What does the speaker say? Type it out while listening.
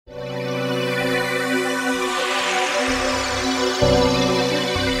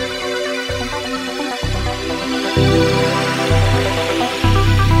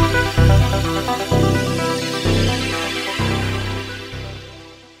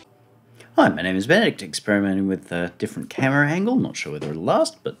Hi, my name is Benedict, experimenting with a different camera angle. Not sure whether it'll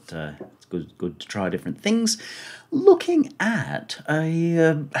last, but it's good to try different things. Looking at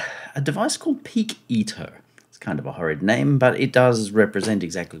a device called Peak Eater. It's kind of a horrid name, but it does represent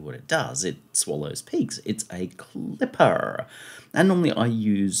exactly what it does. It swallows peaks. It's a clipper. And normally I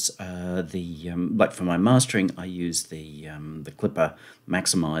use like for my mastering, I use the clipper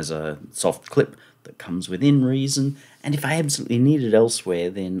maximizer soft clip that comes within reason. And if I absolutely need it elsewhere,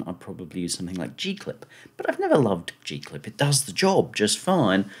 then I'd probably use something like G-Clip. But I've never loved G-Clip. It does the job just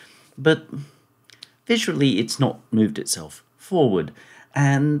fine, but visually it's not moved itself forward.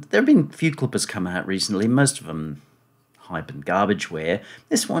 And there have been a few clippers come out recently, most of them hype and garbageware.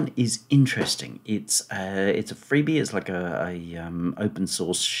 This one is interesting. It's a freebie. It's like a open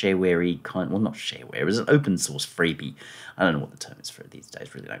source shareware-y kind. Well, not shareware. It's an open source freebie. I don't know what the term is for it these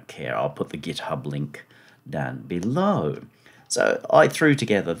days. Really don't care. I'll put the GitHub link down below. So I threw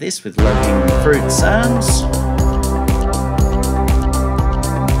together this with low-hanging fruit sounds.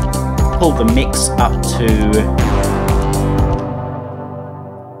 Pulled the mix up to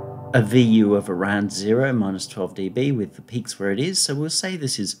a VU of around 0, minus 12 dB, with the peaks where it is. So we'll say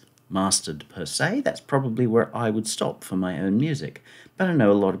this is mastered per se. That's probably where I would stop for my own music. But I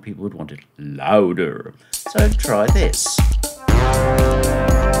know a lot of people would want it louder. So try this.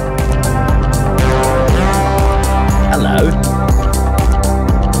 Hello.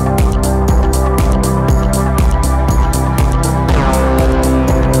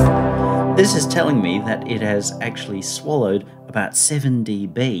 This is telling me that it has actually swallowed about 7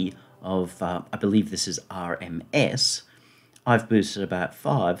 dB of, I believe this is RMS. I've boosted about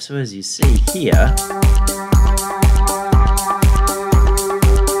 5, so as you see here,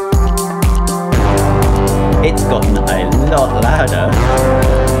 it's gotten a lot louder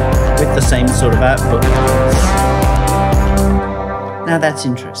with the same sort of output. Now that's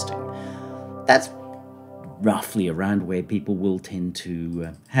interesting. That's roughly around where people will tend to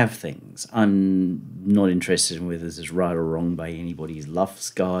have things. I'm not interested in whether this is right or wrong by anybody's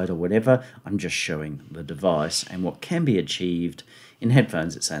Luft's guide or whatever. I'm just showing the device and what can be achieved. In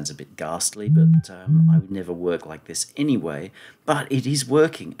headphones it sounds a bit ghastly, but I would never work like this anyway. But it is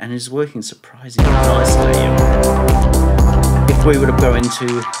working, and it is working surprisingly nicely. If we were to go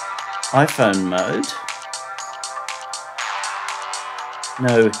into iPhone mode,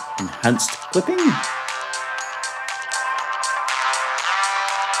 no enhanced clipping.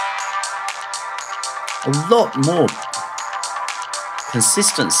 A lot more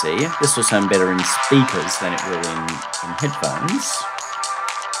consistency. This will sound better in speakers than it will in headphones.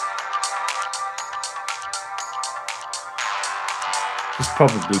 It's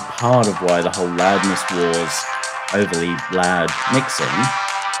probably part of why the whole loudness war's overly loud mixing,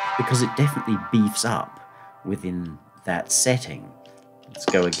 because it definitely beefs up within that setting. Let's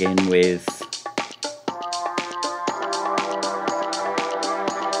go again with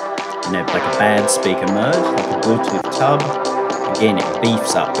like a bad speaker mode, like a Bluetooth tub. Again, it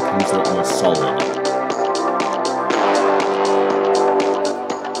beefs up, becomes a lot more solid.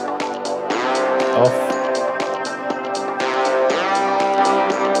 Off.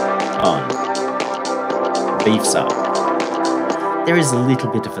 On. Beefs up. There is a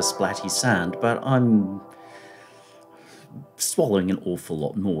little bit of a splatty sound, but I'm swallowing an awful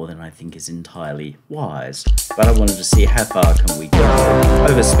lot more than I think is entirely wise. But I wanted to see how far can we go.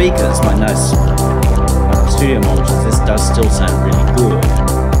 Over speakers, my nice studio monitors, this does still sound really good.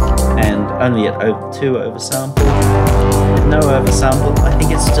 And only at 2 oversample. With no oversample, I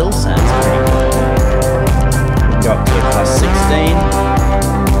think it still sounds pretty good. We can go up to plus 16.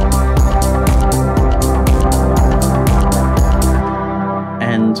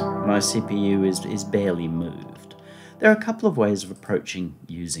 And my CPU is barely moved. There are a couple of ways of approaching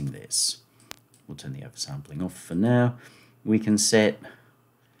using this. We'll turn the oversampling off for now. We can set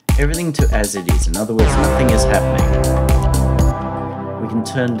everything to as it is. In other words, nothing is happening. We can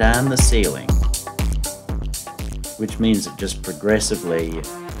turn down the ceiling, which means it just progressively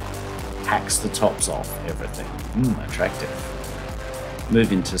hacks the tops off everything. Attractive.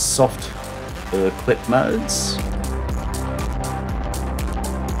 Move into soft clip modes,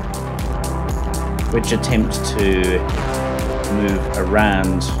 which attempt to move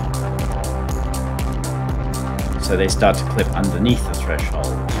around so they start to clip underneath the threshold.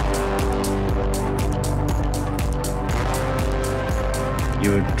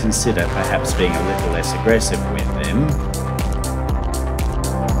 You would consider perhaps being a little less aggressive with them.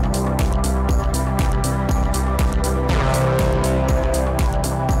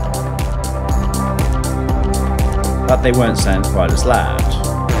 But they won't sound quite as loud.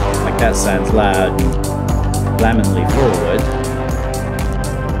 Like that sounds loud and laminally forward.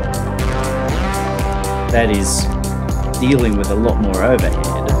 that is dealing with a lot more overhead.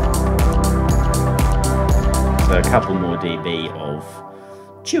 So a couple more dB of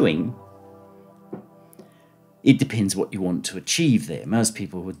chewing. It depends what you want to achieve there. Most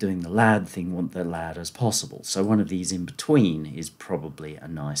people who are doing the loud thing want the loud as possible. So one of these in between is probably a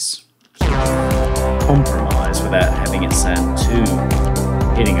nice compromise without having it sound too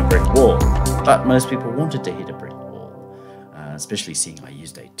hitting a brick wall. But most people wanted to hit a brick wall, especially seeing I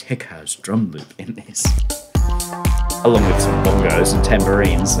used a tech house drum loop in this, along with some bongos and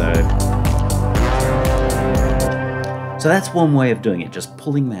tambourines. So that's one way of doing it, just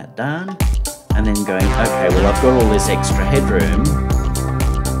pulling that down and then going, okay, well, I've got all this extra headroom,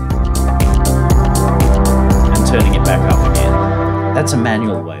 and turning it back up again. That's a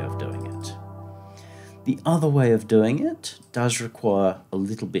manual way of doing it. The other way of doing it does require a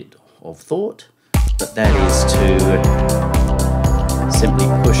little bit of thought, but that is to simply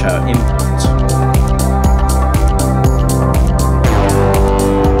push our input.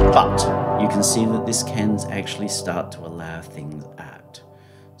 But you can see that this can actually start to allow things out.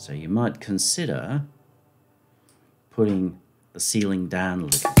 So you might consider putting the ceiling down a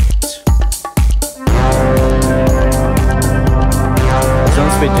little bit. As long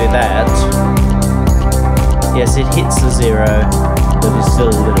as we do that, yes, it hits the 0, but it's still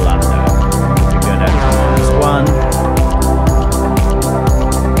a little under. We go down to -1,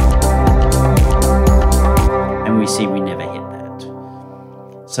 and we see we never hit that.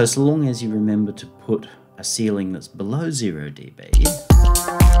 So long as you remember to put a ceiling that's below 0 dB,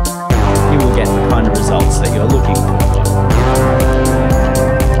 you will get the kind of results that you're looking for.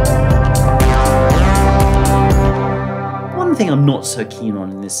 One thing I'm not so keen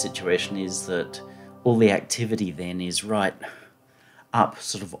on in this situation is that all the activity then is right up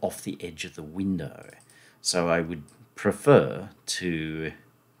sort of off the edge of the window. So I would prefer to,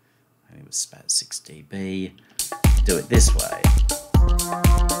 I think it was about 6 dB, do it this way.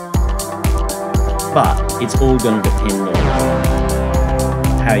 But it's all going to depend on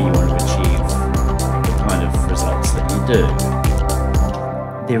how you want to achieve the kind of results that you do.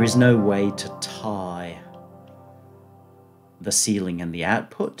 There is no way to tie the ceiling and the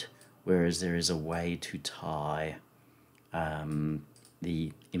output, whereas there is a way to tie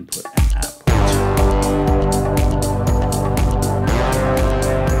the input and output.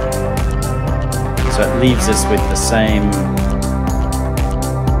 So it leaves us with the same,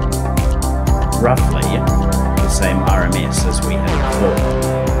 roughly the same RMS as we had before.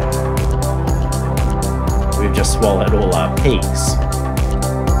 We've just swallowed all our peaks.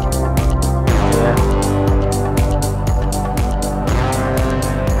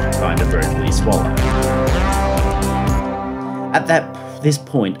 Kind of vertically swallowed. At this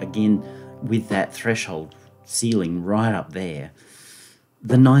point, again, with that threshold ceiling right up there,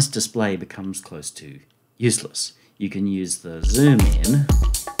 the nice display becomes close to useless. You can use the zoom in,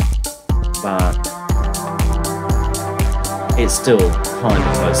 but it's still kind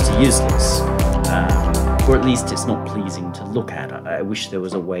of close to useless. Or at least it's not pleasing to look at. I wish there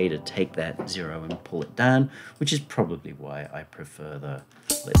was a way to take that 0 and pull it down, which is probably why I prefer the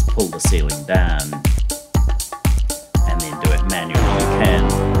let's pull the ceiling down and then do it manually. You can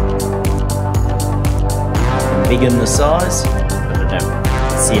biggen the size, but I don't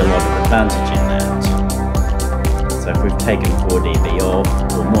see a lot of advantage in that. So if we've taken 4 dB off,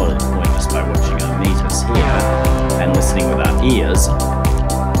 or more to the point just by watching our meters here and listening with our ears,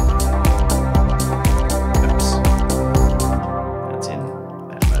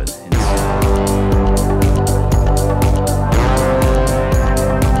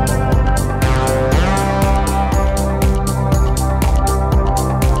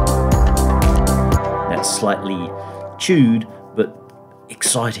 slightly chewed but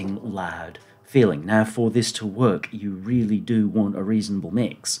exciting loud feeling. Now for this to work, you really do want a reasonable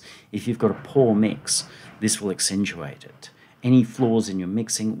mix. If you've got a poor mix, this will accentuate it. Any flaws in your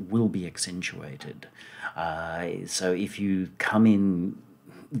mixing will be accentuated. So if you come in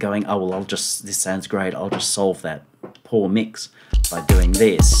going, oh well, this sounds great, I'll just solve that poor mix by doing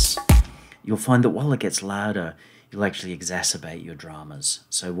this, you'll find that while it gets louder, you'll actually exacerbate your dramas.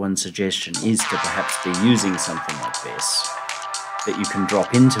 So one suggestion is to perhaps be using something like this that you can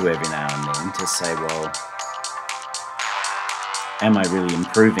drop into every now and then to say, well, am I really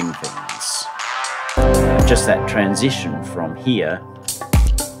improving things? Just that transition from here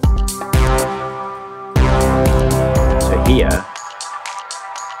to here,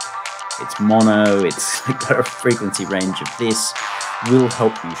 it's mono, it's got a frequency range of this, will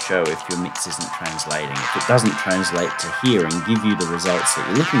help you show if your mix isn't translating. If it doesn't translate to here and give you the results that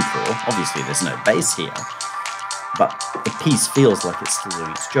you're looking for, obviously there's no bass here, but the piece feels like it's still doing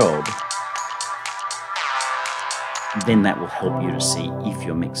its job, then that will help you to see if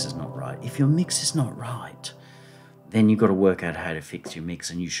your mix is not right. If your mix is not right, then you've got to work out how to fix your mix,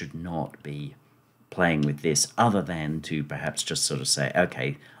 and you should not be playing with this other than to perhaps just sort of say,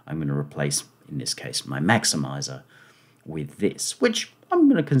 okay, I'm going to replace, in this case, my maximizer with this, which I'm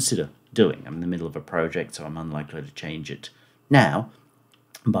going to consider doing. I'm in the middle of a project, so I'm unlikely to change it now,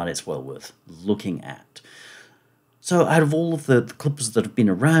 but it's well worth looking at. So out of all of the clippers that have been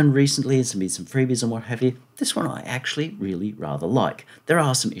around recently, there's been some freebies and what have you, this one I actually really rather like. There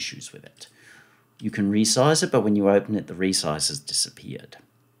are some issues with it. You can resize it, but when you open it, the resize has disappeared.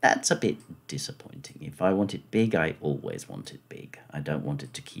 That's a bit disappointing. If I want it big, I always want it big. I don't want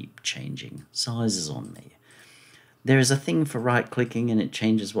it to keep changing sizes on me. There is a thing for right-clicking, and it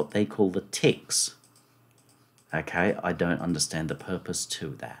changes what they call the ticks. Okay, I don't understand the purpose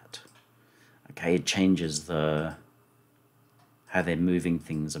to that. Okay, it changes how they're moving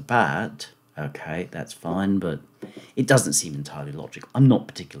things about. Okay, that's fine, but it doesn't seem entirely logical. I'm not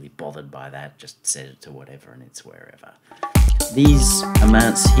particularly bothered by that. Just set it to whatever and it's wherever. These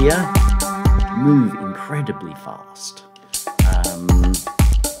amounts here move incredibly fast.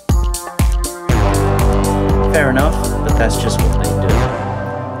 Fair enough, but that's just what they do.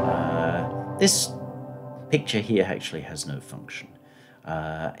 This picture here actually has no function.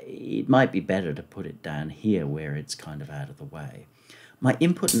 It might be better to put it down here where it's kind of out of the way. My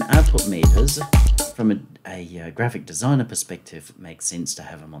input and output meters, from a graphic designer perspective, makes sense to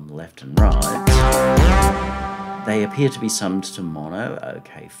have them on the left and right. They appear to be summed to mono.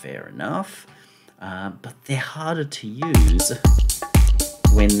 Okay, fair enough. But they're harder to use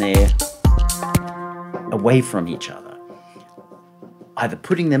when they're away from each other. Either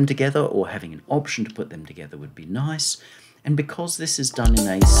putting them together or having an option to put them together would be nice. And because this is done as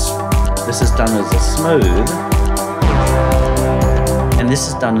a smooth, and this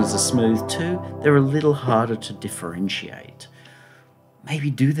is done as a smooth too, they're a little harder to differentiate. Maybe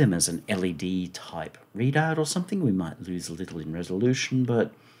do them as an LED type readout or something. We might lose a little in resolution,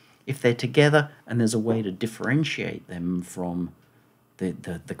 but if they're together and there's a way to differentiate them from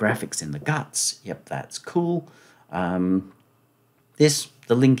the graphics in the guts, yep, that's cool. The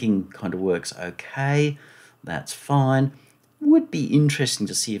linking kind of works okay. That's fine. Would be interesting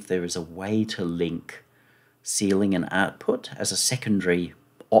to see if there is a way to link ceiling and output as a secondary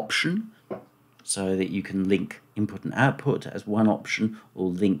option, so that you can link input and output as one option, or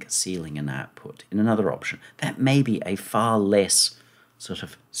link ceiling and output in another option. That may be a far less sort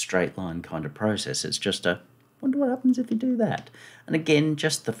of straight line kind of process. It's just a, wonder what happens if you do that. And again,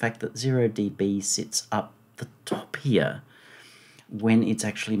 just the fact that 0 dB sits up the top here, when it's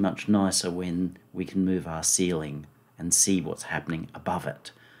actually much nicer when we can move our ceiling and see what's happening above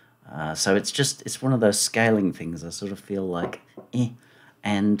it. So it's one of those scaling things I sort of feel like,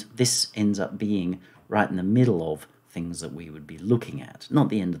 and this ends up being right in the middle of things that we would be looking at. Not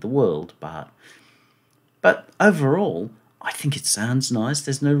the end of the world, but overall, I think it sounds nice.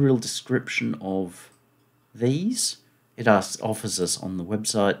 There's no real description of these. It offers us on the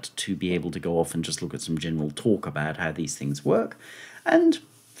website to be able to go off and just look at some general talk about how these things work, and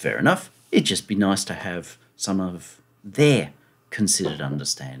fair enough, it'd just be nice to have some of their considered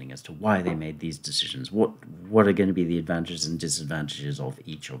understanding as to why they made these decisions. What are going to be the advantages and disadvantages of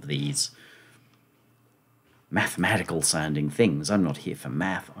each of these mathematical sounding things. I'm not here for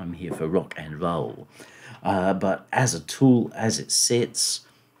math, I'm here for rock and roll. But as a tool, as it sits,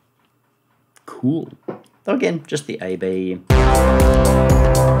 cool. Though again, just the AB.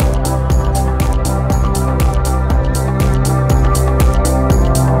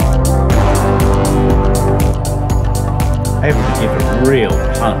 Able to give a real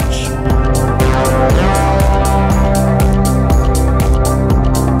punch.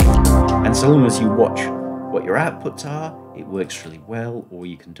 And so long as you watch what your outputs are, it works really well, or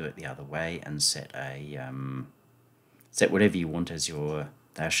you can do it the other way and set whatever you want as your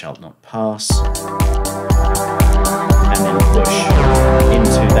thou shalt not pass, and then push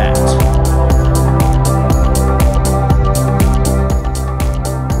into that.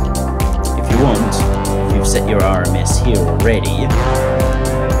 If you want, you've set your RMS here already,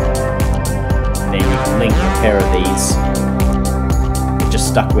 and then you can link a pair of these. We're just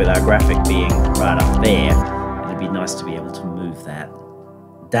stuck with our graphic being right up there, and it'd be nice to be able to move that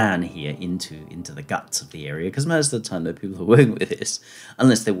down here into the guts of the area, because most of the time the people who are working with this,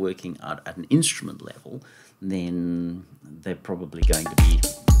 unless they're working at an instrument level, then they're probably going to be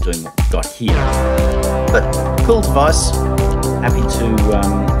doing what we've got here. But cool device. Happy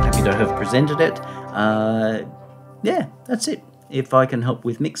to have presented it. Yeah, that's it. If I can help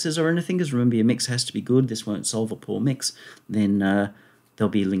with mixes or anything, because remember your mix has to be good, this won't solve a poor mix, then there'll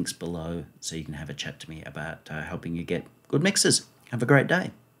be links below so you can have a chat to me about helping you get good mixes. Have a great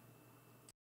day.